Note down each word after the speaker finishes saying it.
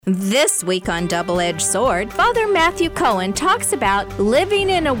This week on Double-Edged Sword, Father Matthew Cohen talks about living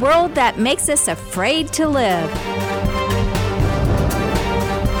in a world that makes us afraid to live.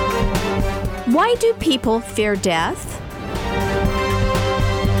 Why do people fear death?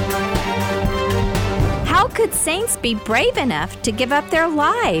 How could saints be brave enough to give up their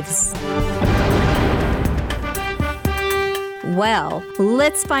lives? Well,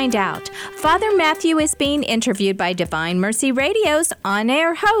 let's find out. Father Matthew is being interviewed by Divine Mercy Radio's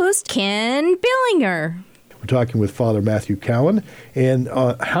on-air host, Ken Billinger. We're talking with Father Matthew Cohen and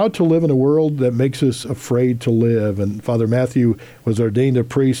how to live in a world that makes us afraid to live. And Father Matthew was ordained a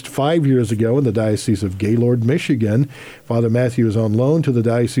priest 5 years ago in the Diocese of Gaylord, Michigan. Father Matthew is on loan to the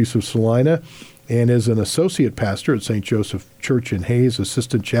Diocese of Salina and is an associate pastor at St. Joseph Church in Hayes,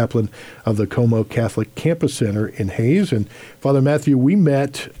 assistant chaplain of the Como Catholic Campus Center in Hayes. And Father Matthew, we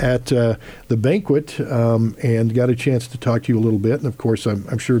met at the banquet and got a chance to talk to you a little bit. And of course,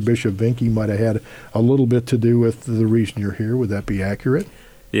 I'm sure Bishop Vinke might have had a little bit to do with the reason you're here. Would that be accurate?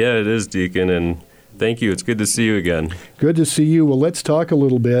 Yeah, it is, Deacon, and thank you. It's good to see you again. Good to see you. Well, let's talk a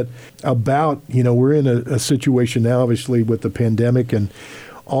little bit about, we're in a situation now, obviously, with the pandemic and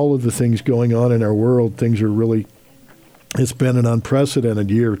all of the things going on in our world. Things are really, it's been an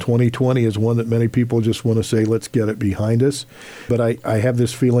unprecedented year. 2020 is one that many people just want to say, let's get it behind us. But I have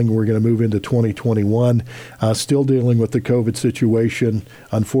this feeling we're going to move into 2021, still dealing with the COVID situation,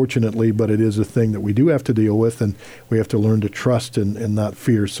 unfortunately, but it is a thing that we do have to deal with, and we have to learn to trust and not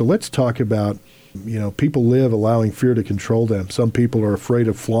fear. So let's talk about, people live allowing fear to control them. Some people are afraid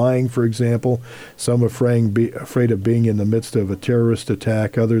of flying, for example. Some are afraid of being in the midst of a terrorist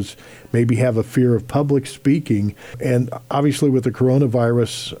attack. Others maybe have a fear of public speaking. And obviously with the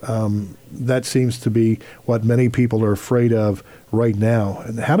coronavirus, that seems to be what many people are afraid of right now.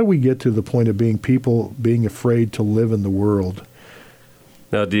 And how do we get to the point of people being afraid to live in the world?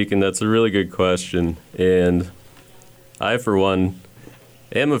 Now, Deacon, that's a really good question. And I, for one,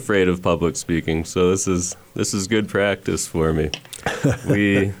 am afraid of public speaking, so this is good practice for me.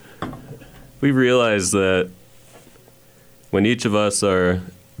 We realize that when each of us are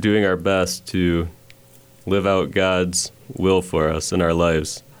doing our best to live out God's will for us in our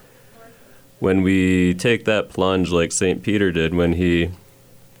lives, when we take that plunge like St. Peter did when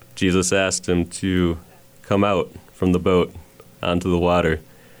Jesus asked him to come out from the boat onto the water,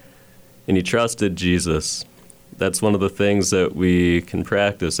 and he trusted Jesus, that's one of the things that we can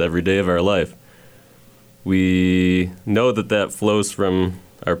practice every day of our life. We know that flows from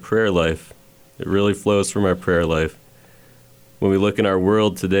our prayer life. It really flows from our prayer life. When we look in our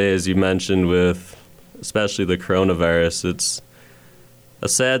world today, as you mentioned, with especially the coronavirus, it's a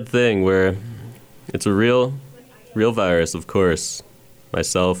sad thing where it's a real virus, of course.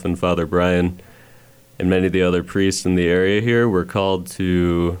 Myself and Father Brian and many of the other priests in the area here were called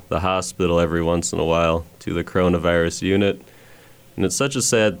to the hospital every once in a while, to the coronavirus unit. And it's such a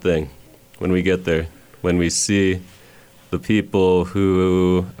sad thing when we get there, when we see the people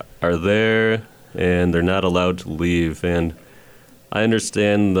who are there and they're not allowed to leave. And I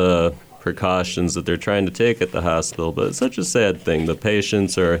understand the precautions that they're trying to take at the hospital, but it's such a sad thing. The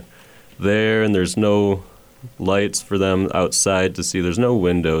patients are there and there's no lights for them outside to see. There's no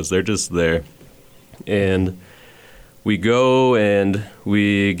windows. They're just there. And we go and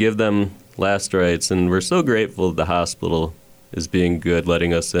we give them last rites, and we're so grateful that the hospital is being good,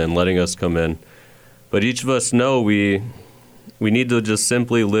 letting us in, letting us come in. But each of us know we need to just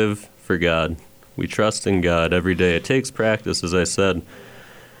simply live for God. We trust in God every day. It takes practice, as I said.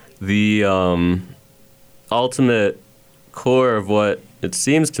 The ultimate core of what it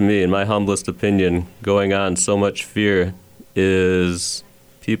seems to me, in my humblest opinion, going on so much fear is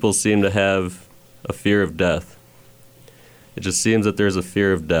people seem to have a fear of death. It just seems that there's a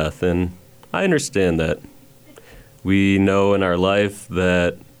fear of death, and I understand that. We know in our life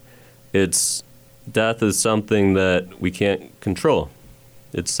that death is something that we can't control.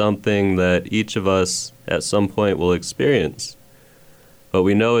 It's something that each of us at some point will experience. But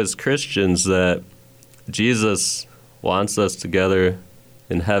we know as Christians that Jesus wants us together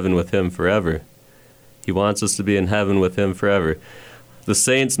in heaven with him forever. He wants us to be in heaven with him forever. The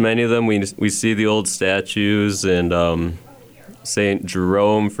saints, many of them, we see the old statues, and St.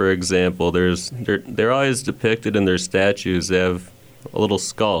 Jerome, for example, they're always depicted in their statues. They have a little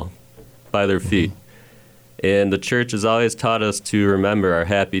skull by their feet. And the church has always taught us to remember our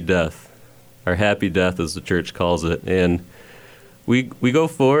happy death. Our happy death, as the church calls it. And we go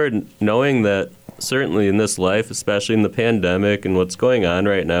forward knowing that certainly in this life, especially in the pandemic and what's going on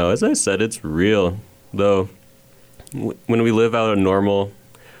right now, as I said, it's real. Though when we live out a normal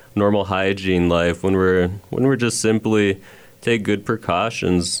hygiene life, when we're just simply take good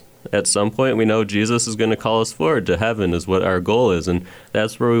precautions. At some point, we know Jesus is going to call us forward to heaven is what our goal is, and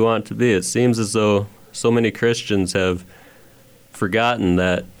that's where we want to be. It seems as though so many Christians have forgotten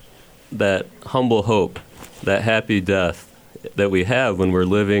that humble hope, that happy death that we have when we're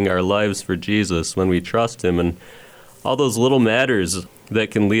living our lives for Jesus, when we trust Him, and all those little matters that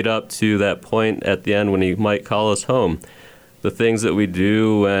can lead up to that point at the end when He might call us home. The things that we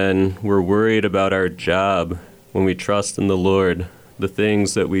do when we're worried about our job, when we trust in the Lord, the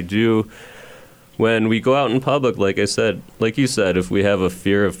things that we do when we go out in public, like you said, if we have a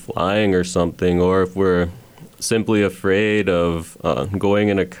fear of flying or something, or if we're simply afraid of going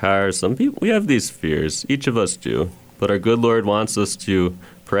in a car. Some people, we have these fears. Each of us do. But our good Lord wants us to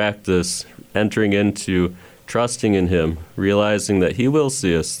practice entering into trusting in Him, realizing that He will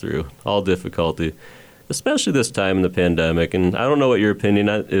see us through all difficulty, especially this time in the pandemic. And I don't know what your opinion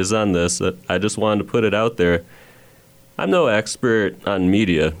is on this. I just wanted to put it out there. I'm no expert on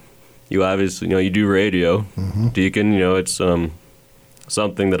media. You obviously, you do radio, Deacon. It's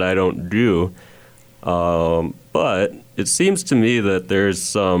something that I don't do. But it seems to me that there's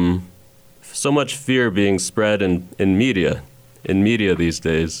so much fear being spread in media these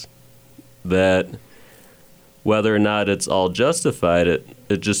days, that whether or not it's all justified,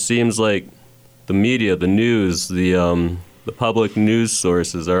 it just seems like the media, the news, the public news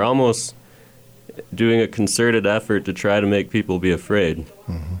sources are almost doing a concerted effort to try to make people be afraid.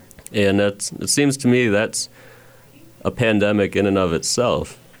 And it seems to me that's a pandemic in and of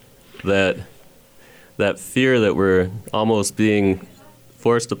itself, that fear that we're almost being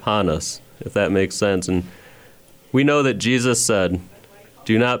forced upon us, if that makes sense. And we know that Jesus said,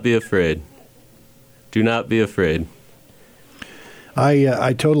 do not be afraid. Do not be afraid.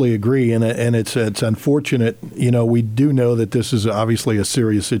 I totally agree, and it's unfortunate. We do know that this is obviously a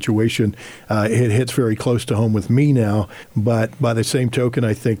serious situation. It hits very close to home with me now, but by the same token,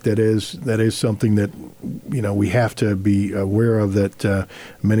 I think that is something that we have to be aware of. That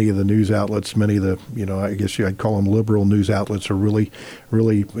many of the news outlets, many of the I guess I'd call them liberal news outlets, are really,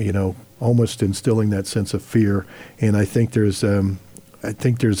 really almost instilling that sense of fear. And I think there's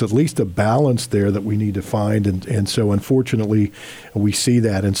at least a balance there that we need to find, and so unfortunately we see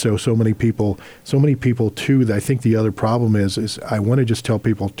that, and so many people too. I think the other problem is I want to just tell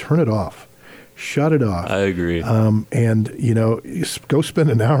people, turn it off, shut it off. I agree. And go spend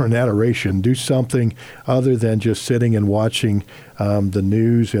an hour in adoration. Do something other than just sitting and watching the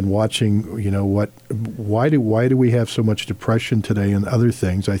news and watching why do we have so much depression today and other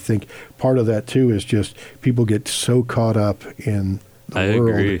things. I think part of that too is just people get so caught up in the world,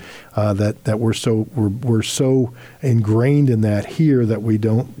 agree. That we're so ingrained in that here that we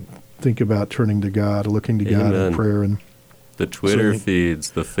don't think about turning to God, looking to God in prayer. And the Twitter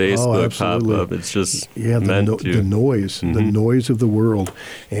feeds, the Facebook pop up. It's just the noise, the noise of the world.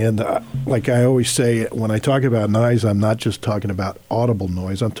 And like I always say, when I talk about noise, I'm not just talking about audible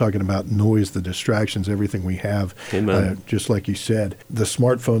noise. I'm talking about noise, the distractions, everything we have. Just like you said, the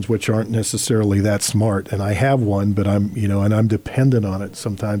smartphones, which aren't necessarily that smart, and I have one, but I'm dependent on it.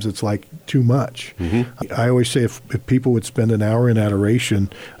 Sometimes it's like too much. I always say if people would spend an hour in adoration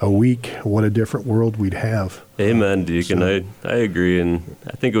a week, what a different world we'd have. Amen, Deacon. I agree. And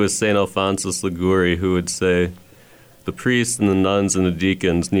I think it was St. Alphonsus Liguori who would say the priests and the nuns and the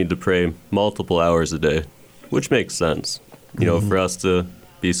deacons need to pray multiple hours a day, which makes sense, for us to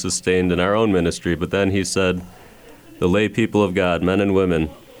be sustained in our own ministry. But then he said the lay people of God, men and women,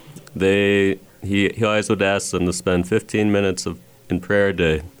 he always would ask them to spend 15 minutes in prayer a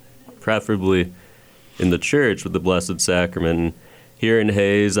day, preferably in the church with the Blessed Sacrament. And here in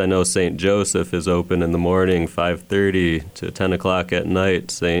Hayes, I know St. Joseph is open in the morning, 5:30 to 10 o'clock at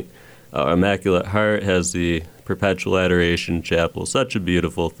night. St. Immaculate Heart has the Perpetual Adoration Chapel. Such a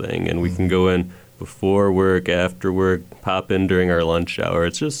beautiful thing. And we can go in before work, after work, pop in during our lunch hour.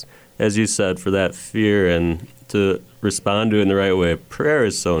 It's just, as you said, for that fear and to respond to it in the right way. Prayer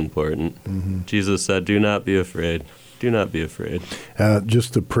is so important. Jesus said, do not be afraid. Do not be afraid.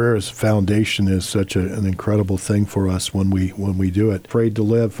 Just the prayer's foundation is such an incredible thing for us when we do it. Afraid to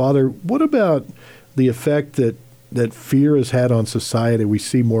live. Father, what about the effect that fear has had on society? We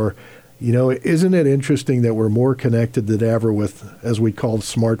see more, isn't it interesting that we're more connected than ever with, as we call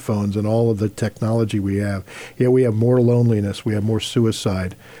smartphones and all of the technology we have, yet we have more loneliness, we have more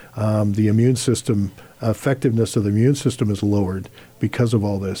suicide. The immune system, effectiveness of the immune system is lowered because of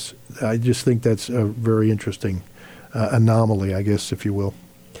all this. I just think that's a very interesting anomaly, I guess, if you will.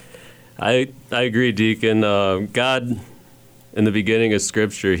 I agree, Deacon. God, in the beginning of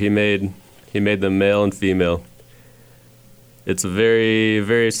Scripture, He made them male and female. it's a very,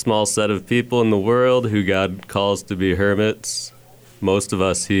 very small set of people in the world who God calls to be hermits. Most of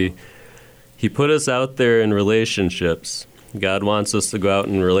us, He put us out there in relationships. God wants us to go out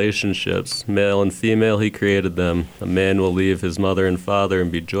in relationships. Male and female, He created them. A man will leave his mother and father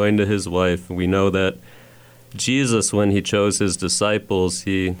and be joined to his wife. We know that Jesus, when He chose His disciples,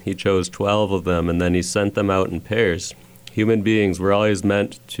 He chose 12 of them, and then He sent them out in pairs. Human beings were always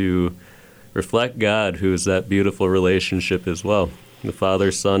meant to reflect God, who is that beautiful relationship as well, the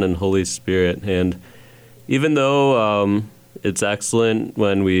Father, Son, and Holy Spirit. And even though it's excellent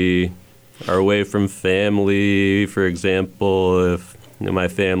when we are away from family, for example, if my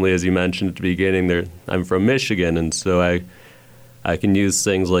family, as you mentioned at the beginning, I'm from Michigan, and so I can use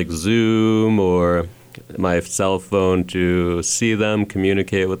things like Zoom or my cell phone to see them,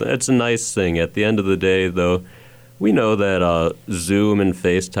 communicate with them. It's a nice thing. At the end of the day, though, we know that Zoom and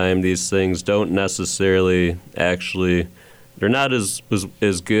FaceTime, these things don't necessarily actually, they're not as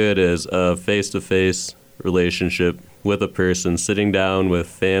good as a face-to-face relationship with a person, sitting down with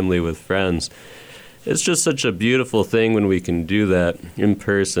family, with friends. It's just such a beautiful thing when we can do that in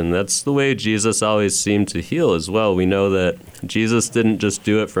person. That's the way Jesus always seemed to heal as well. We know that Jesus didn't just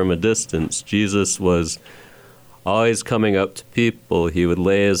do it from a distance. Jesus was always coming up to people. He would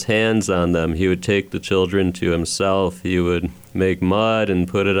lay His hands on them. He would take the children to Himself. He would make mud and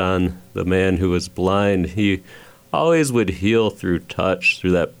put it on the man who was blind. He always would heal through touch,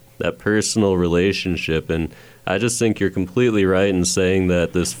 through that personal relationship. And I just think you're completely right in saying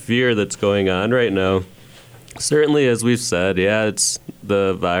that this fear that's going on right now, certainly, as we've said, yeah, it's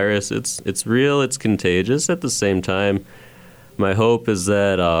the virus. It's real. It's contagious. At the same time, my hope is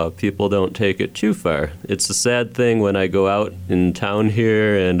that people don't take it too far. It's a sad thing when I go out in town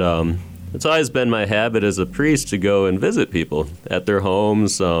here, and it's always been my habit as a priest to go and visit people at their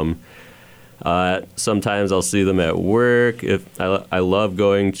homes. Sometimes I'll see them at work. I love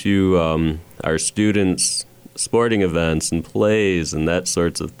going to our students' sporting events and plays and that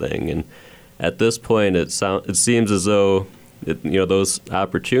sorts of thing. And at this point, it seems as though those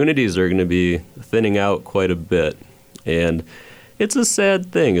opportunities are going to be thinning out quite a bit. And it's a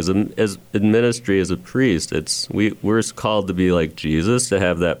sad thing as in ministry, as a priest. We're called to be like Jesus, to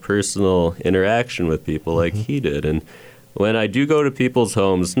have that personal interaction with people like He did. And when I do go to people's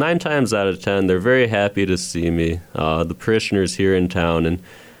homes, 9 times out of 10, they're very happy to see me, the parishioners here in town. And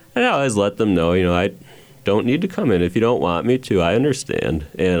I always let them know, I don't need to come in if you don't want me to. I understand.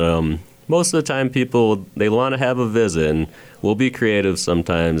 And most of the time, people, they want to have a visit, and we'll be creative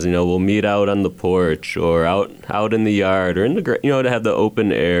sometimes. We'll meet out on the porch or out in the yard or in the to have the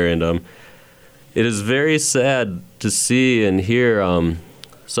open air. And it is very sad to see and hear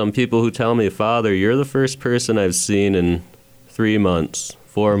some people who tell me, Father, you're the first person I've seen in 3 months,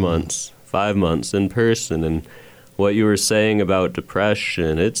 4 months, 5 months in person. And what you were saying about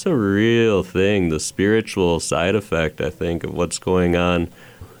depression, it's a real thing, the spiritual side effect, I think, of what's going on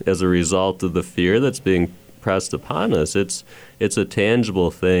as a result of the fear that's being pressed upon us. It's a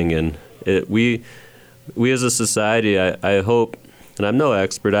tangible thing, and we as a society, I hope, and I'm no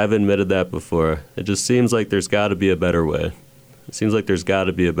expert, I've admitted that before, it just seems like there's got to be a better way. It seems like there's got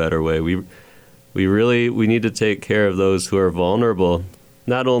to be a better way. We need to take care of those who are vulnerable,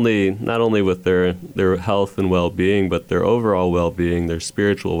 not only with their health and well-being, but their overall well-being, their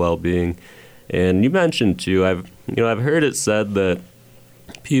spiritual well-being. And you mentioned too, I've heard it said that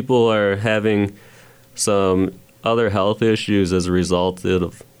people are having some other health issues as a result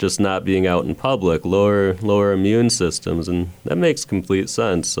of just not being out in public, lower immune systems, and that makes complete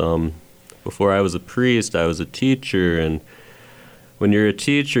sense. Before I was a priest, I was a teacher, and when you're a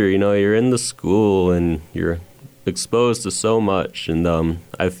teacher, you're in the school and you're exposed to so much, and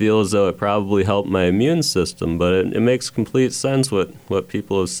I feel as though it probably helped my immune system, but it makes complete sense what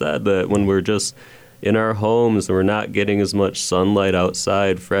people have said, that when we're just in our homes and we're not getting as much sunlight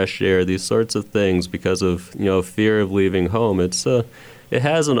outside, fresh air, these sorts of things because of fear of leaving home, it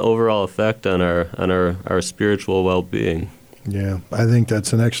has an overall effect on our spiritual well-being. Yeah, I think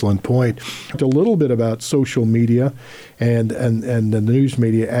that's an excellent point. A little bit about social media and the news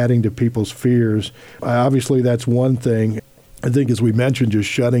media adding to people's fears. Obviously, that's one thing. I think, as we mentioned,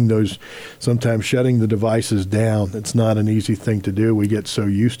 just sometimes shutting the devices down. It's not an easy thing to do. We get so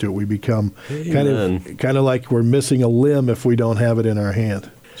used to it. We become kind of like we're missing a limb if we don't have it in our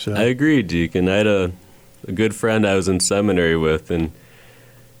hand. So I agree, Deacon. I had a good friend I was in seminary with, and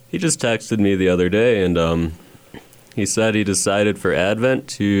he just texted me the other day, and he said he decided for Advent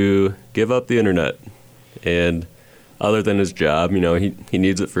to give up the internet. And other than his job, he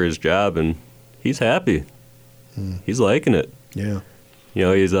needs it for his job, and he's happy. He's liking it. Yeah.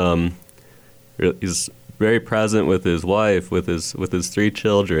 He's very present with his wife, with his 3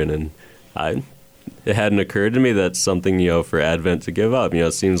 children, and it hadn't occurred to me that's something, for Advent to give up.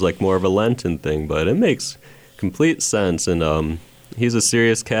 It seems like more of a Lenten thing, but it makes complete sense. And he's a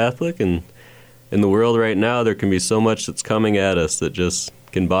serious Catholic, and in the world right now, there can be so much that's coming at us that just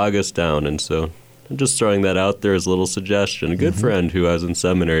can bog us down. And so I'm just throwing that out there as a little suggestion. A good friend who I was in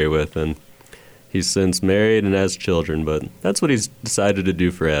seminary with, and he's since married and has children, but that's what he's decided to do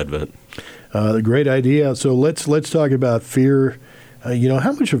for Advent. Great idea. So let's talk about fear.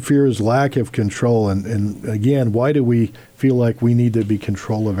 How much of fear is lack of control? And again, why do we feel like we need to be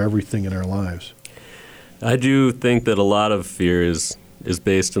control of everything in our lives? I do think that a lot of fear is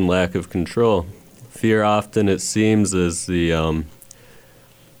based in lack of control. Fear often, it seems, is it's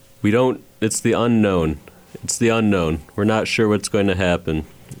the unknown. It's the unknown. We're not sure what's going to happen.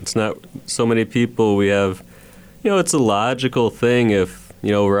 It's not so many people we have, it's a logical thing if,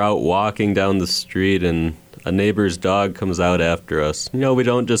 we're out walking down the street and a neighbor's dog comes out after us. We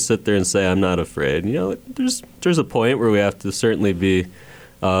don't just sit there and say, I'm not afraid. There's a point where we have to certainly be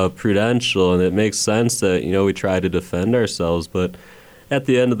prudential, and it makes sense that, we try to defend ourselves. But at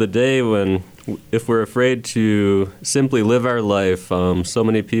the end of the day, if we're afraid to simply live our life, so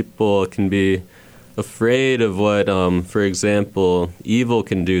many people can be afraid of what, for example, evil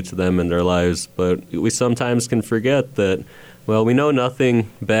can do to them in their lives. But we sometimes can forget that, we know nothing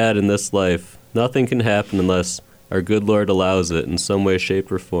bad in this life. Nothing can happen unless our good Lord allows it in some way,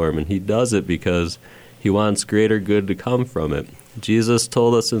 shape, or form. And he does it because he wants greater good to come from it. Jesus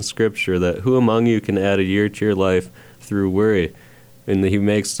told us in Scripture that who among you can add a year to your life through worry? And he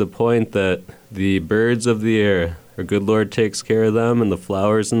makes the point that the birds of the air, our good Lord takes care of them, and the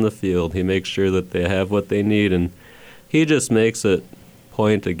flowers in the field, he makes sure that they have what they need. And he just makes it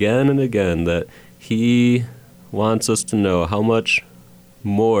point again and again that he wants us to know how much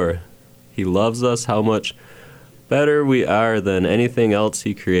more he loves us, how much better we are than anything else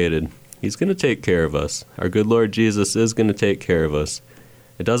he created. He's going to take care of us. Our good Lord Jesus is going to take care of us.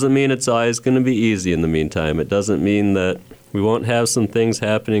 It doesn't mean it's always going to be easy in the meantime. It doesn't mean that we won't have some things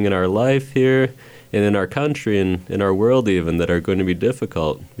happening in our life here and in our country and in our world even that are going to be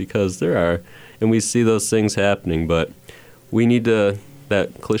difficult, because there are, and we see those things happening. But we need to,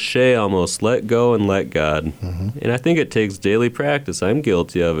 that cliche almost, let go and let God. Mm-hmm. And I think it takes daily practice. I'm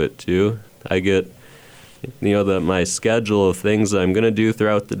guilty of it too. I get, my schedule of things I'm going to do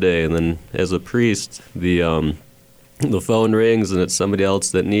throughout the day, and then as a priest, the phone rings and it's somebody else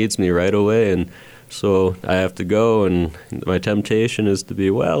that needs me right away, and so I have to go, and my temptation is to be,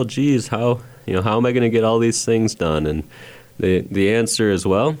 how am I going to get all these things done? And the answer is,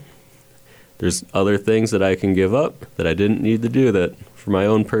 there's other things that I can give up that I didn't need to do, that for my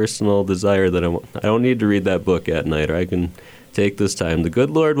own personal desire, that I don't need to read that book at night, or I can take this time. The good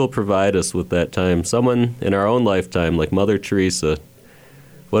Lord will provide us with that time. Someone in our own lifetime, like Mother Teresa,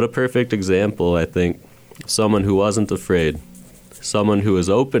 what a perfect example, I think. Someone who wasn't afraid, someone who was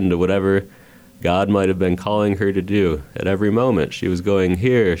open to whatever God might have been calling her to do at every moment. She was going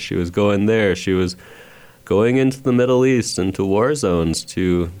here, she was going there, she was going into the Middle East, into war zones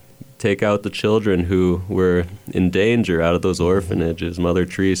to take out the children who were in danger out of those orphanages. Mother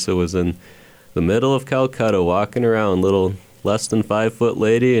Teresa was in the middle of Calcutta walking around, little less than 5-foot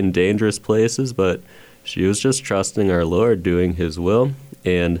lady in dangerous places, but she was just trusting our Lord, doing his will,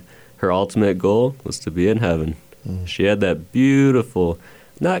 and her ultimate goal was to be in heaven. She had that beautiful,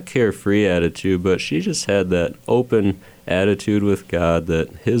 not carefree attitude, but she just had that open attitude with God that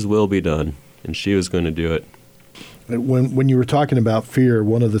his will be done, and she was going to do it. When you were talking about fear,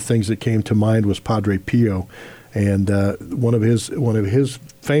 one of the things that came to mind was Padre Pio, and one of his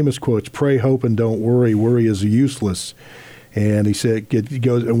famous quotes: "Pray, hope, and don't worry. Worry is useless." And he said, it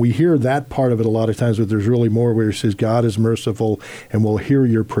goes, and we hear that part of it a lot of times, but there's really more where he says, God is merciful and will hear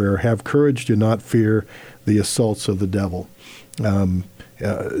your prayer. Have courage, do not fear the assaults of the devil.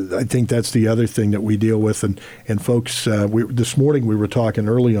 I think that's the other thing that we deal with. And folks, this morning we were talking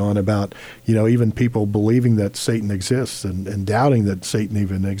early on about, even people believing that Satan exists and doubting that Satan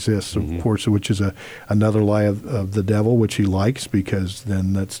even exists, of course, which is another lie of the devil, which he likes, because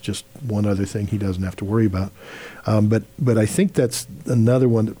then that's just one other thing he doesn't have to worry about. But I think that's another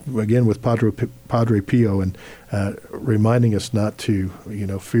one, again, with Padre Pio, and reminding us not to,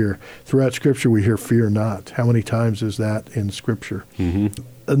 fear. Throughout Scripture, we hear "fear not." How many times is that in Scripture? Mm-hmm.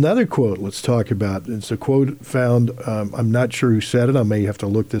 Another quote let's talk about. It's a quote found, I'm not sure who said it. I may have to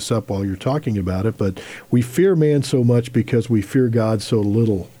look this up while you're talking about it, but we fear man so much because we fear God so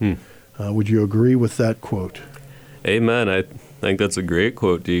little. Would you agree with that quote? Amen. I think that's a great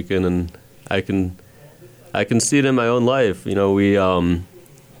quote, Deacon, and I can see it in my own life. The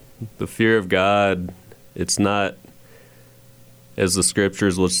fear of God it's not, as the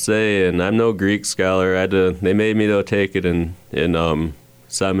scriptures will say, and I'm no Greek scholar. They made me though take it in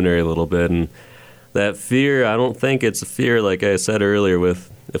seminary a little bit, and that fear, I don't think it's a fear like I said earlier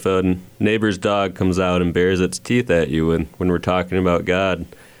with if a neighbor's dog comes out and bares its teeth at you, and when we're talking about God,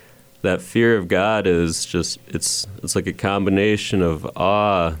 that fear of God is just it's like a combination of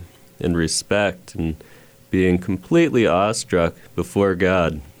awe and respect and being completely awestruck before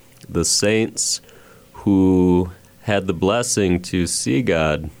God. The saints who had the blessing to see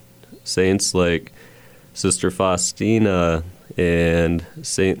God, saints like Sister Faustina and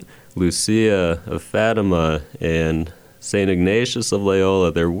Saint Lucia of Fatima and Saint Ignatius of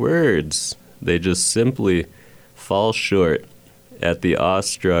Loyola, their words, they just simply fall short at the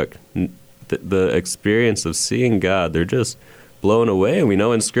awestruck, the experience of seeing God. They're just blown away. And we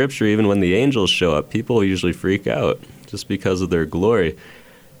know in Scripture, even when the angels show up, people usually freak out just because of their glory.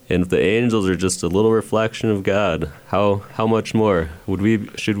 And if the angels are just a little reflection of God, how much more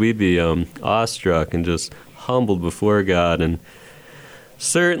should we be awestruck and just humbled before God? And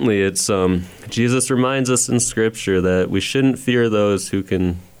certainly it's Jesus reminds us in Scripture that we shouldn't fear those who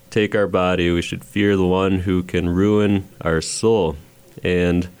can take our body. We should fear the one who can ruin our soul.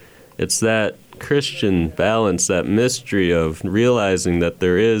 And it's that Christian balance, that mystery of realizing that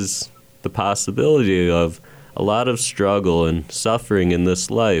there is the possibility of a lot of struggle and suffering in this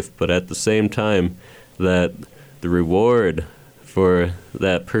life, but at the same time that the reward for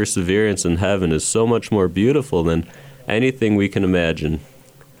that perseverance in heaven is so much more beautiful than anything we can imagine.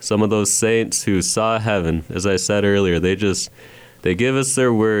 Some of those saints who saw heaven, as I said earlier, they give us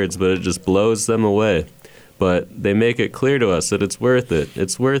their words, but it just blows them away. But they make it clear to us that it's worth it.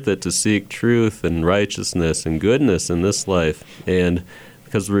 It's worth it to seek truth and righteousness and goodness in this life, and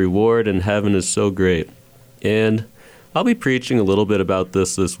because the reward in heaven is so great. And I'll be preaching a little bit about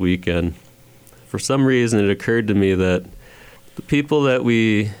this weekend. For some reason, it occurred to me that the people that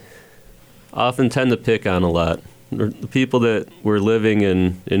we often tend to pick on a lot, or the people that were living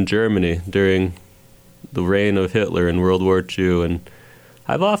in Germany during the reign of Hitler in World War II, and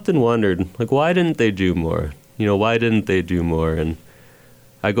I've often wondered, why didn't they do more? Why didn't they do more? And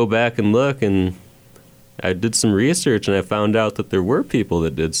I go back and look, and I did some research, and I found out that there were people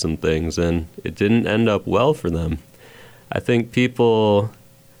that did some things, and it didn't end up well for them. I think people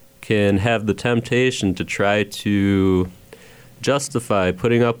can have the temptation to try to justify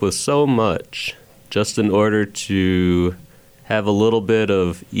putting up with so much just in order to have a little bit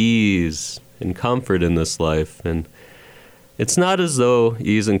of ease and comfort in this life. And it's not as though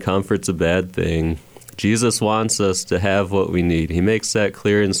ease and comfort's a bad thing. Jesus wants us to have what we need. He makes that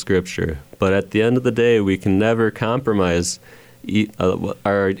clear in Scripture. But at the end of the day, we can never compromise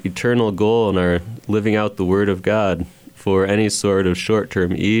our eternal goal and our living out the Word of God for any sort of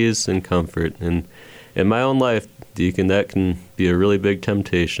short-term ease and comfort. And in my own life, Deacon, that can be a really big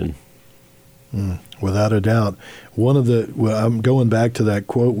temptation. Without a doubt. I'm going back to that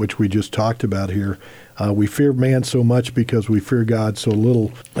quote which we just talked about here. We fear man so much because we fear God so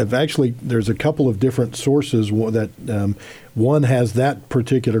little. There's a couple of different sources that one has that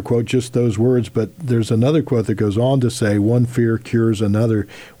particular quote, just those words, but there's another quote that goes on to say, one fear cures another.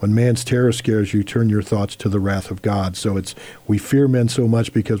 When man's terror scares you, turn your thoughts to the wrath of God. So it's, we fear men so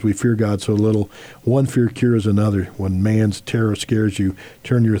much because we fear God so little. One fear cures another. When man's terror scares you,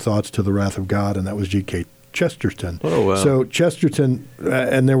 turn your thoughts to the wrath of God. And that was G.K. Chesterton. Oh, wow. So Chesterton,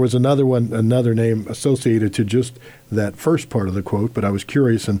 and there was another name associated to just that first part of the quote, but I was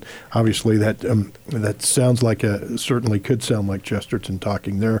curious, and obviously that sounds like certainly could sound like Chesterton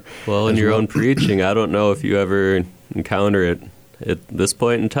talking there. Well, in your own preaching, I don't know if you ever encounter it. At this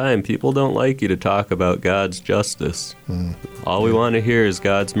point in time, people don't like you to talk about God's justice. All we want to hear is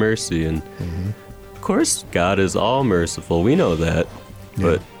God's mercy, and of course, God is all merciful. We know that,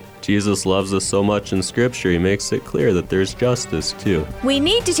 but Jesus loves us so much in Scripture, He makes it clear that there's justice, too. We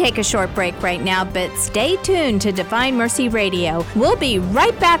need to take a short break right now, but stay tuned to Divine Mercy Radio. We'll be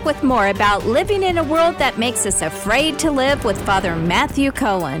right back with more about living in a world that makes us afraid to live with Father Matthew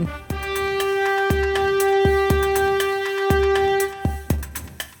Cohen.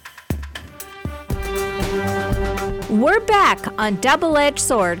 We're back on Double-Edged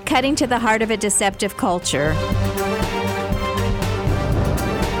Sword, cutting to the heart of a deceptive culture.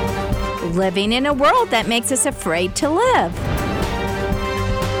 Living in a world that makes us afraid to live.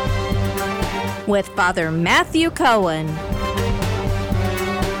 With Father Matthew Cohen.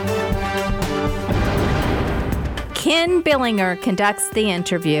 Ken Billinger conducts the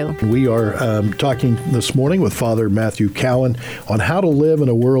interview. We are talking this morning with Father Matthew Cowan on how to live in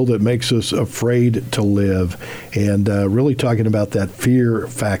a world that makes us afraid to live, and really talking about that fear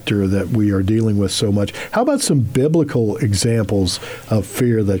factor that we are dealing with so much. How about some biblical examples of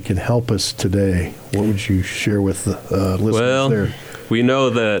fear that can help us today? What would you share with the listeners there? We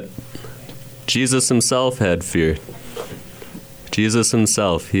know that Jesus himself had fear. Jesus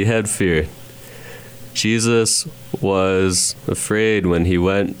himself, he had fear. Jesus was afraid when he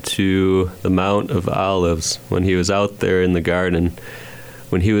went to the Mount of Olives, when he was out there in the garden,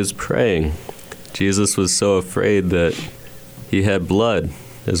 when he was praying. Jesus was so afraid that he had blood,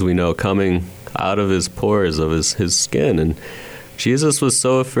 as we know, coming out of his pores of his skin. And Jesus was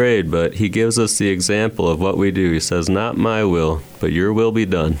so afraid, but he gives us the example of what we do. He says, "Not my will, but your will be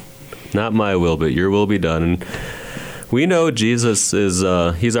done. Not my will, but your will be done." And we know Jesus is,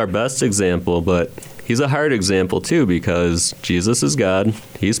 he's our best example, but he's a hard example too, because Jesus is God.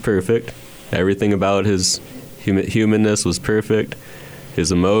 He's perfect. Everything about his humanness was perfect.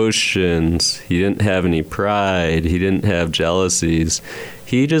 His emotions, he didn't have any pride. He didn't have jealousies.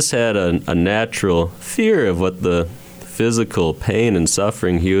 He just had a natural fear of what the physical pain and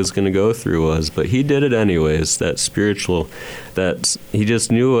suffering he was going to go through was, but he did it anyways. That spiritual, that he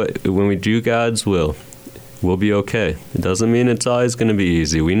just knew when we do God's will, we'll be okay. It doesn't mean it's always going to be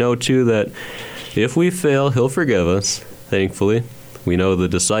easy. We know too that if we fail, he'll forgive us, thankfully. We know the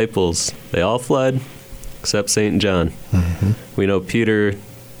disciples, they all fled except St. John. Mm-hmm. We know Peter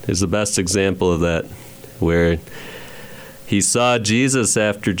is the best example of that, where he saw Jesus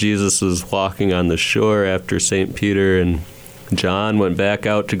after Jesus was walking on the shore after St. Peter, and John went back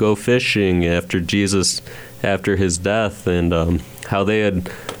out to go fishing after his death, and how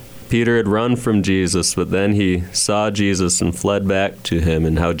Peter had run from Jesus, but then he saw Jesus and fled back to him,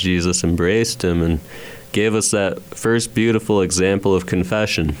 and how Jesus embraced him and gave us that first beautiful example of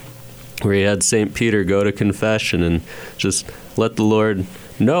confession, where he had St. Peter go to confession and just let the Lord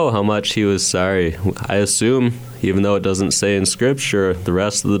know how much he was sorry. I assume, even though it doesn't say in Scripture, the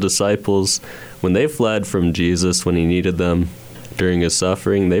rest of the disciples, when they fled from Jesus when he needed them during his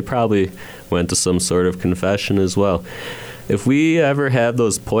suffering, they probably went to some sort of confession as well. If we ever have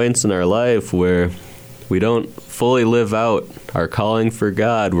those points in our life where we don't fully live out our calling for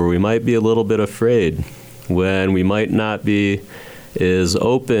God, where we might be a little bit afraid, when we might not be as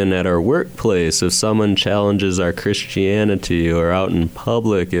open at our workplace, if someone challenges our Christianity, or out in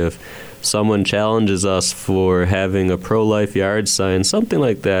public, if someone challenges us for having a pro-life yard sign, something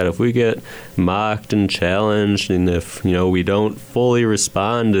like that, if we get mocked and challenged, and if we don't fully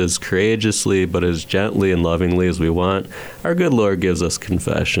respond as courageously but as gently and lovingly as we want, our good Lord gives us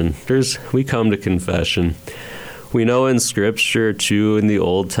confession. We come to confession. We know in Scripture, too, in the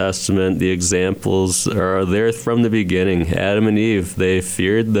Old Testament, the examples are there from the beginning. Adam and Eve, they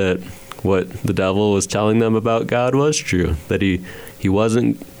feared that what the devil was telling them about God was true, that he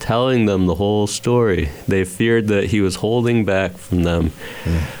wasn't telling them the whole story. They feared that he was holding back from them.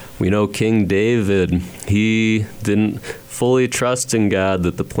 We know King David, he didn't fully trust in God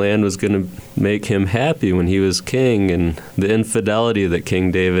that the plan was going to make him happy when he was king, and the infidelity that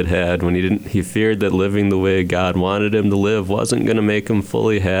King David had when he feared that living the way God wanted him to live wasn't going to make him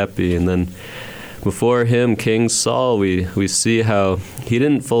fully happy. And then before him, King Saul, we see how he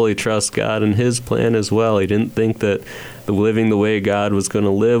didn't fully trust God in his plan as well. He didn't think that living the way God was going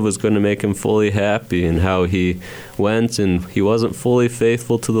to live was going to make him fully happy, and how he went and he wasn't fully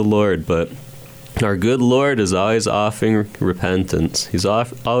faithful to the Lord. But our good Lord is always offering repentance. He's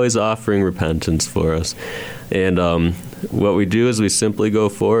always offering repentance for us. And what we do is we simply go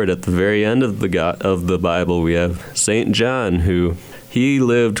forward. At the very end of the Bible, we have St. John, who he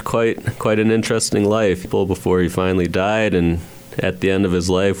lived quite an interesting life before he finally died. And at the end of his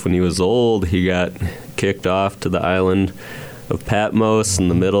life, when he was old, he got kicked off to the island of Patmos in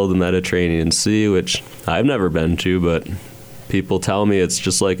the middle of the Mediterranean Sea, which I've never been to, but people tell me it's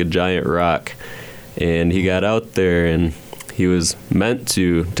just like a giant rock. And he got out there, and he was meant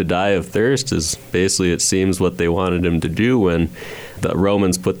to die of thirst, is basically, it seems, what they wanted him to do when the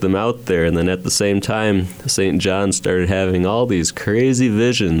Romans put them out there. And then at the same time, St. John started having all these crazy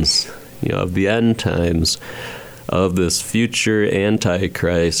visions, of the end times, of this future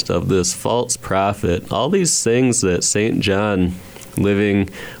Antichrist, of this false prophet, all these things that St. John, living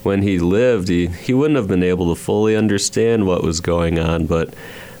when he lived, he wouldn't have been able to fully understand what was going on, but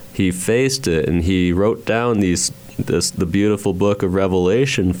he faced it, and he wrote down the beautiful book of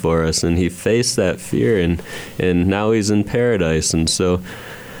Revelation for us, and he faced that fear, and now he's in paradise. And so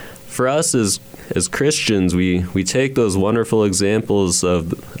for us as as Christians, we take those wonderful examples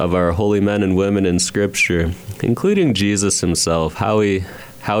of our holy men and women in Scripture, including Jesus himself, how he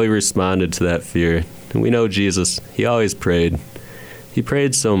responded to that fear. And we know Jesus, he always prayed. He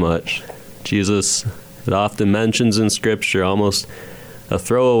prayed so much. Jesus, it often mentions in Scripture, almost a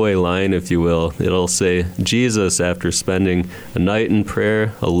throwaway line, if you will. It'll say, Jesus, after spending a night in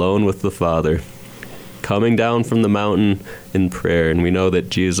prayer alone with the Father, coming down from the mountain in prayer. And we know that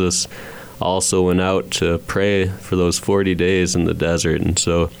Jesus also went out to pray for those 40 days in the desert. And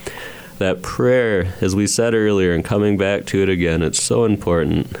so that prayer, as we said earlier, and coming back to it again, it's so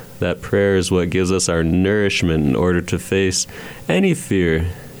important. That prayer is what gives us our nourishment in order to face any fear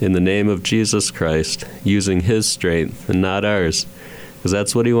in the name of Jesus Christ, using his strength and not ours. Because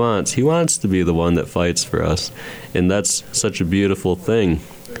that's what he wants. He wants to be the one that fights for us. And that's such a beautiful thing.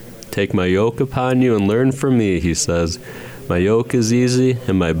 Take my yoke upon you and learn from me, he says. My yoke is easy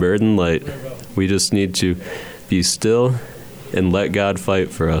and my burden light. We just need to be still and let God fight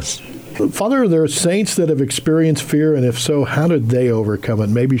for us. Father, are there saints that have experienced fear? And if so, how did they overcome it?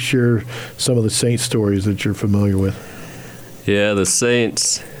 Maybe share some of the saint stories that you're familiar with. Yeah, the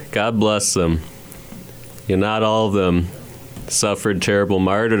saints, God bless them. Not all of them suffered terrible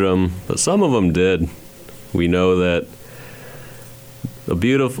martyrdom, but some of them did. We know that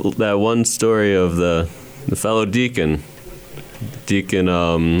that one story of the fellow deacon,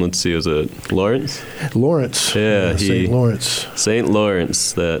 let's see, was it Lawrence? Lawrence. Yeah, St. Lawrence. St.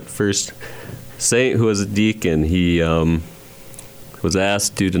 Lawrence, that first saint who was a deacon. He was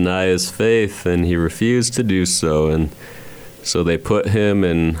asked to deny his faith, and he refused to do so. And so they put him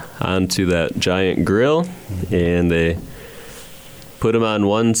onto that giant grill, and they put him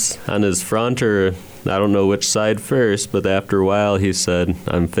on his front, or I don't know which side first, but after a while he said,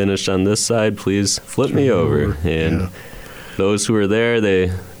 I'm finished on this side, please flip me over. And those who were there,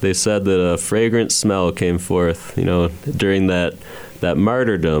 they said that a fragrant smell came forth, during that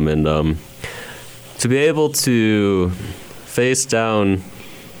martyrdom. And to be able to face down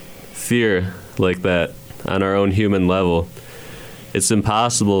fear like that on our own human level, it's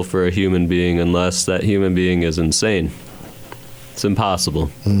impossible for a human being unless that human being is insane. It's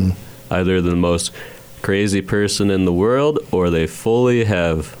impossible. Either the most crazy person in the world, or they fully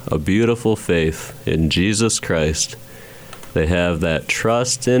have a beautiful faith in Jesus Christ. They have that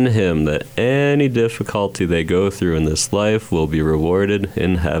trust in him that any difficulty they go through in this life will be rewarded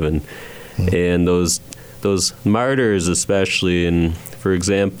in heaven. And those martyrs, especially for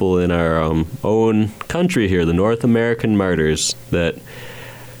example, in our own country here, the North American martyrs that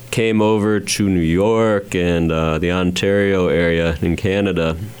came over to New York and the Ontario area in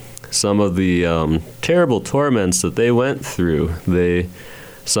Canada, some of the terrible torments that they went through.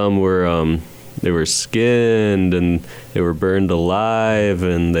 Some were they were skinned, and they were burned alive,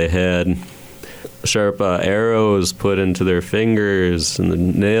 and they had sharp arrows put into their fingers and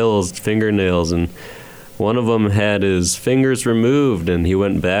the fingernails, and one of them had his fingers removed, and he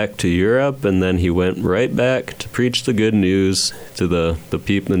went back to Europe, and then he went right back to preach the good news to the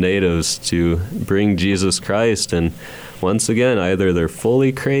people, the natives, to bring Jesus Christ. And once again, either they're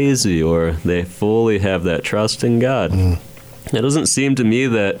fully crazy or they fully have that trust in God. It doesn't seem to me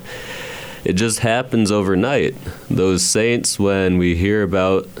that it just happens overnight. Those saints, when we hear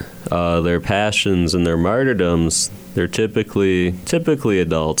about their passions and their martyrdoms, they're typically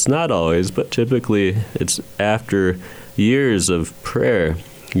adults. Not always, but typically it's after years of prayer,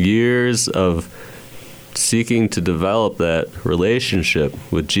 years of seeking to develop that relationship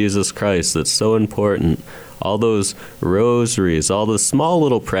with Jesus Christ that's so important. All those rosaries, all the small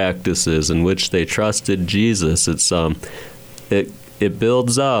little practices in which they trusted Jesus, it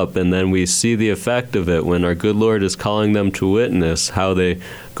builds up, and then we see the effect of it when our good Lord is calling them to witness, how they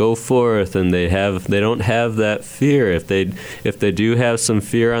go forth and they don't have that fear. If they do have some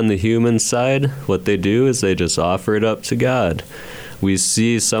fear on the human side, what they do is they just offer it up to God. We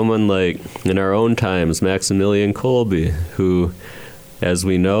see someone like, in our own times, Maximilian Kolbe, who, as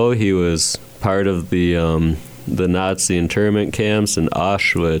we know, he was part of the Nazi internment camps in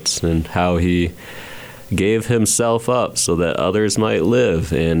Auschwitz, and how he gave himself up so that others might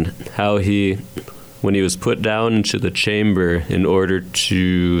live, and how when he was put down into the chamber in order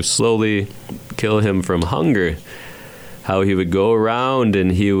to slowly kill him from hunger, how he would go around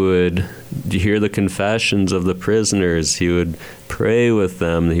and he would hear the confessions of the prisoners, he would pray with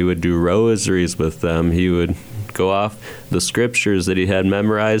them, he would do rosaries with them, he would go off the scriptures that he had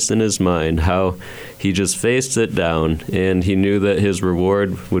memorized in his mind, how he just faced it down, and he knew that his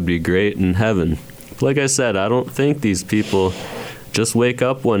reward would be great in heaven. Like I said, I don't think these people just wake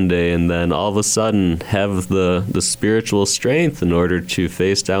up one day and then all of a sudden have the spiritual strength in order to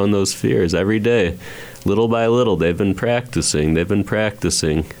face down those fears every day. Little by little, they've been practicing.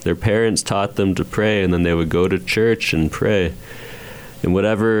 Their parents taught them to pray, and then they would go to church and pray. In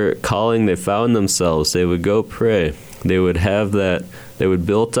whatever calling they found themselves, they would go pray. They would have that, they would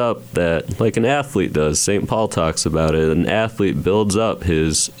build up that, like an athlete does. St. Paul talks about it. An athlete builds up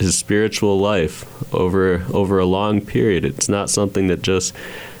his spiritual life over a long period. It's not something that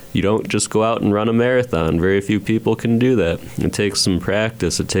you don't just go out and run a marathon. Very few people can do that. It takes some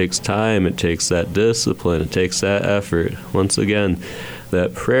practice. It takes time. It takes that discipline. It takes that effort. Once again,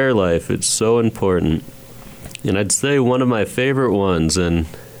 that prayer life, it's so important. And I'd say one of my favorite ones, and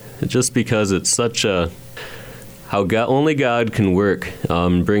just because it's such how only God can work,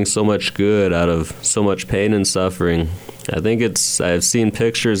 bring so much good out of so much pain and suffering. I've seen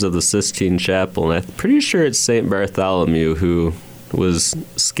pictures of the Sistine Chapel, and I'm pretty sure it's St. Bartholomew who was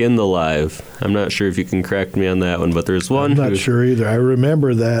skinned alive. I'm not sure if you can correct me on that one, but there's one. I'm not sure either. I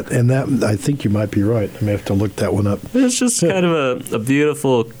remember that, and that I think you might be right. I may have to look that one up. It's just kind of a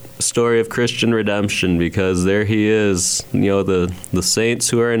beautiful story of Christian redemption, because there he is, the saints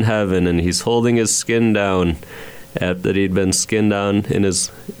who are in heaven, and he's holding his skin down that he'd been skinned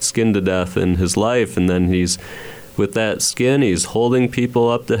to death in his life, and then he's with that skin, he's holding people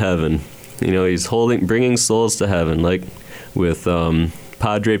up to heaven. He's bringing souls to heaven, like with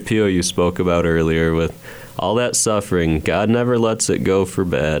Padre Pio you spoke about earlier. With all that suffering, God never lets it go for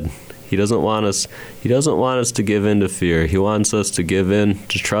bad. He doesn't want us to give in to fear. He wants us to give in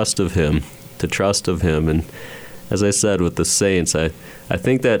to trust of Him. And as I said, with the saints, I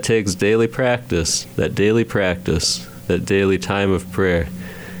think that takes daily practice, that daily time of prayer.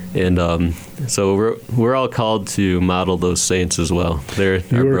 And so we're all called to model those saints as well. They're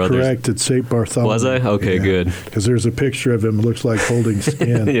you our were brothers. Correct at St. Bartholomew. Was I? Okay, yeah, good. Because there's a picture of him, looks like holding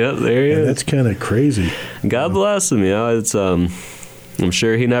skin. Yep, there he is. That's kind of crazy. God bless him. It's I'm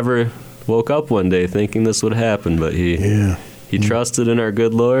sure he never woke up one day thinking this would happen, but he trusted in our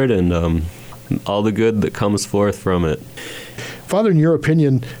good Lord and all the good that comes forth from it. Father, in your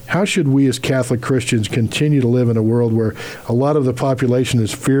opinion, how should we as Catholic Christians continue to live in a world where a lot of the population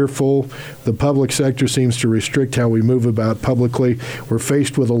is fearful? The public sector seems to restrict how we move about publicly. We're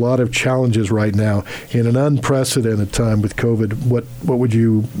faced with a lot of challenges right now in an unprecedented time with COVID.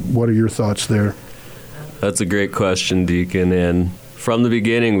 What are your thoughts there? That's a great question, Deacon. And from the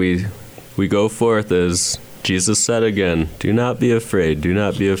beginning, we go forth as Jesus said again, do not be afraid, do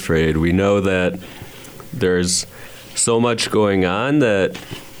not be afraid. We know that there's so much going on that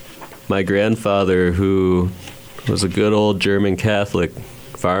my grandfather, who was a good old German Catholic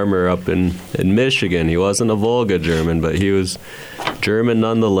farmer up in Michigan, he wasn't a Volga German, but he was German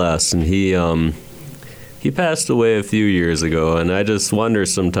nonetheless, and he passed away a few years ago, and I just wonder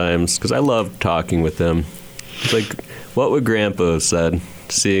sometimes, because I love talking with him, it's like, what would Grandpa have said,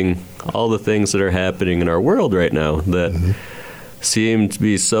 seeing all the things that are happening in our world right now that seem to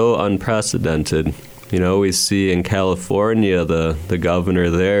be so unprecedented. We see in California, the governor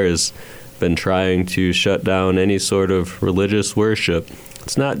there has been trying to shut down any sort of religious worship.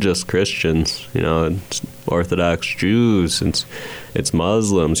 It's not just Christians, it's Orthodox Jews, it's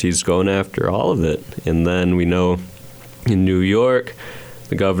Muslims. He's going after all of it. And then we know in New York,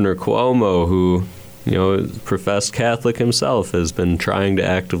 the Governor Cuomo, who, professed Catholic himself, has been trying to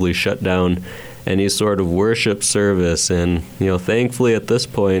actively shut down any sort of worship service. And, thankfully at this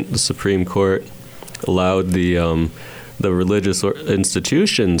point, the Supreme Court allowed the religious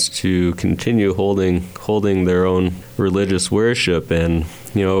institutions to continue holding their own religious worship, and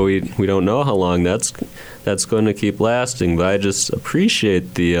we don't know how long that's going to keep lasting. But I just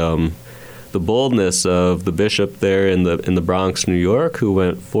appreciate the boldness of the bishop there in the Bronx, New York, who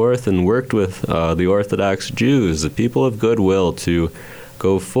went forth and worked with the Orthodox Jews, the people of goodwill, to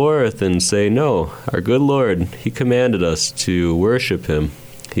go forth and say, no, our good Lord, He commanded us to worship Him.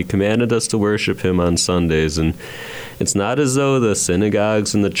 He commanded us to worship Him on Sundays, and it's not as though the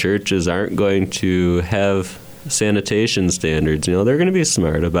synagogues and the churches aren't going to have sanitation standards. They're going to be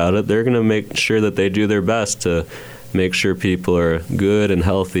smart about it. They're going to make sure that they do their best to make sure people are good and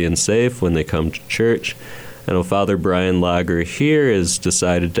healthy and safe when they come to church. I know Father Brian Lager here has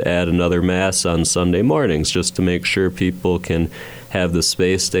decided to add another Mass on Sunday mornings just to make sure people can have the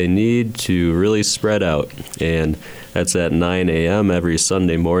space they need to really spread out. And that's at 9 a.m. every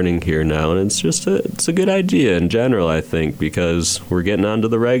Sunday morning here now. And it's a good idea in general, I think, because we're getting onto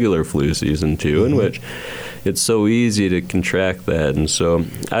the regular flu season too, in which it's so easy to contract that. And so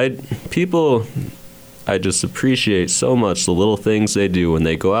people I just appreciate so much the little things they do when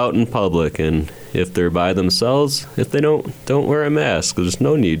they go out in public, and if they're by themselves, if they don't wear a mask, there's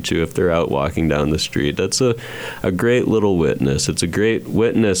no need to if they're out walking down the street. That's a great little witness. It's a great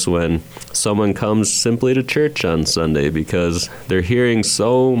witness when someone comes simply to church on Sunday because they're hearing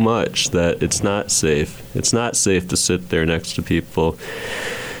so much that it's not safe. It's not safe to sit there next to people,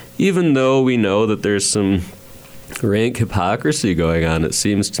 even though we know that there's some rank hypocrisy going on, it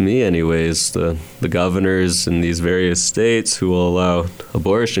seems to me anyways. The governors in these various states who will allow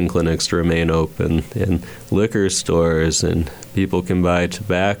abortion clinics to remain open, and liquor stores, and people can buy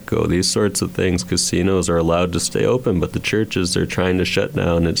tobacco, these sorts of things. Casinos are allowed to stay open, but the churches are trying to shut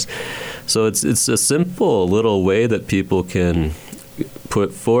down. It's a simple little way that people can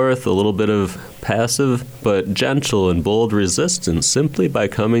put forth a little bit of passive but gentle and bold resistance simply by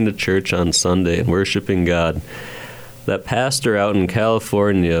coming to church on Sunday and worshiping God. That pastor out in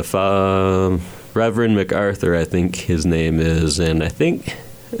California, Reverend MacArthur, I think his name is, and I think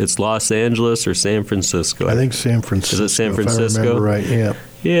it's Los Angeles or San Francisco. I think San Francisco. Is it San Francisco? If I remember right, yeah.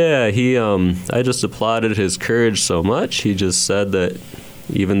 Yeah, I just applauded his courage so much. He just said that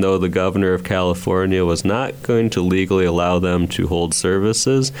even though the governor of California was not going to legally allow them to hold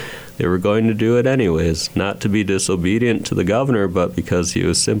services, they were going to do it anyways, not to be disobedient to the governor, but because he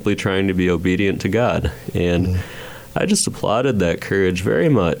was simply trying to be obedient to God. And I just applauded that courage very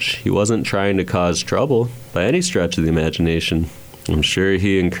much. He wasn't trying to cause trouble by any stretch of the imagination. I'm sure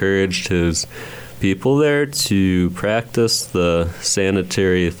he encouraged his people there to practice the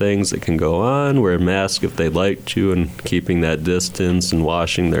sanitary things that can go on, wear a mask if they'd like to, and keeping that distance and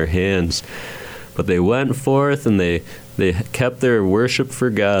washing their hands. But they went forth and they kept their worship for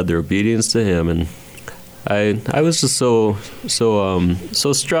God, their obedience to Him, and I was just so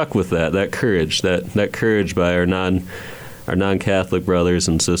struck with that courage, that courage by our non-Catholic brothers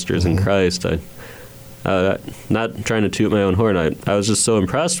and sisters in Christ. Not trying to toot my own horn, I was just so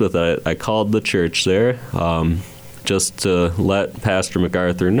impressed with it. I called the church there just to let Pastor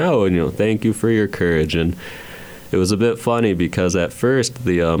MacArthur know, and thank you for your courage. And it was a bit funny because at first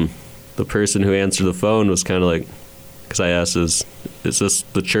the person who answered the phone was kind of like, because I asked, is this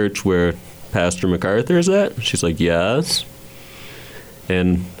the church where Pastor MacArthur is at? She's like, yes.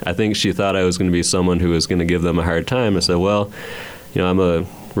 And I think she thought I was going to be someone who was going to give them a hard time. I said, well, I'm a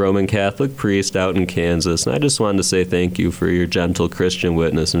Roman Catholic priest out in Kansas, and I just wanted to say thank you for your gentle Christian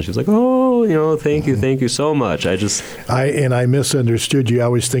witness. And she's like, oh, thank you so much. I misunderstood you. I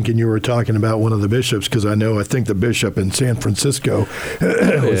was thinking you were talking about one of the bishops, because I think the bishop in San Francisco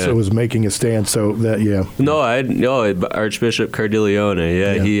was making a stand. So that, yeah. No, Archbishop Cordileone.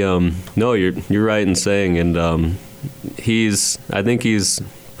 Yeah, yeah. You're right in saying, and I think he's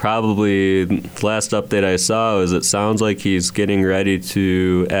probably, the last update I saw is it sounds like he's getting ready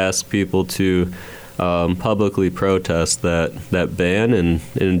to ask people to publicly protest that ban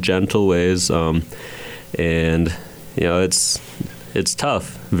in gentle ways. And, it's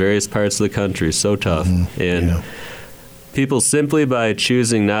tough. Various parts of the country, so tough. And people simply by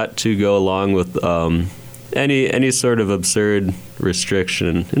choosing not to go along with any sort of absurd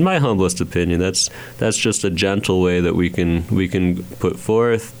restriction, in my humblest opinion, that's just a gentle way that we can put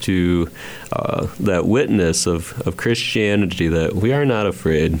forth to that witness of Christianity, that we are not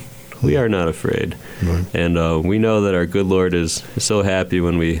afraid. We are not afraid. Right. And we know that our good Lord is so happy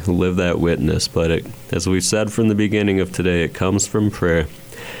when we live that witness. But as we said from the beginning of today, it comes from prayer.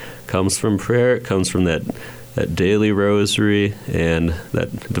 It comes from prayer. It comes from that daily rosary and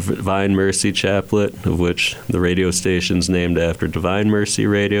that Divine Mercy Chaplet, of which the radio station's named after Divine Mercy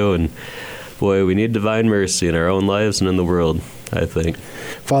Radio. And boy, we need divine mercy in our own lives and in the world, I think.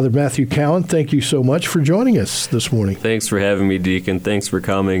 Father Matthew Cowan, thank you so much for joining us this morning. Thanks for having me, Deacon. Thanks for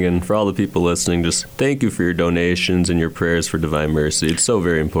coming. And for all the people listening, just thank you for your donations and your prayers for divine mercy. It's so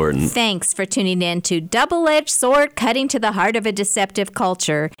very important. Thanks for tuning in to Double-Edged Sword, Cutting to the Heart of a Deceptive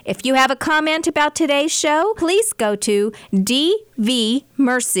Culture. If you have a comment about today's show, please go to dvmercy.com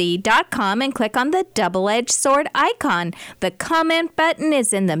and click on the double-edged sword icon. The comment button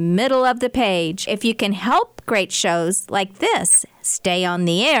is in the middle of the page. If you can help great shows like this stay on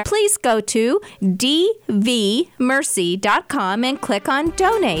the air, please go to dvmercy.com and click on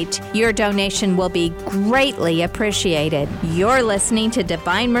Donate. Your donation will be greatly appreciated. You're listening to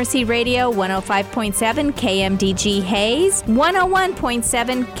Divine Mercy Radio, 105.7 KMDG Hayes,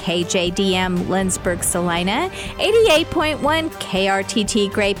 101.7 KJDM Lindsborg Salina, 88.1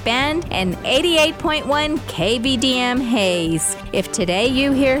 KRTT Great Bend, and 88.1 KVDM Hayes. If today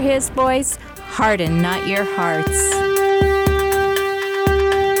you hear His voice, harden not your hearts.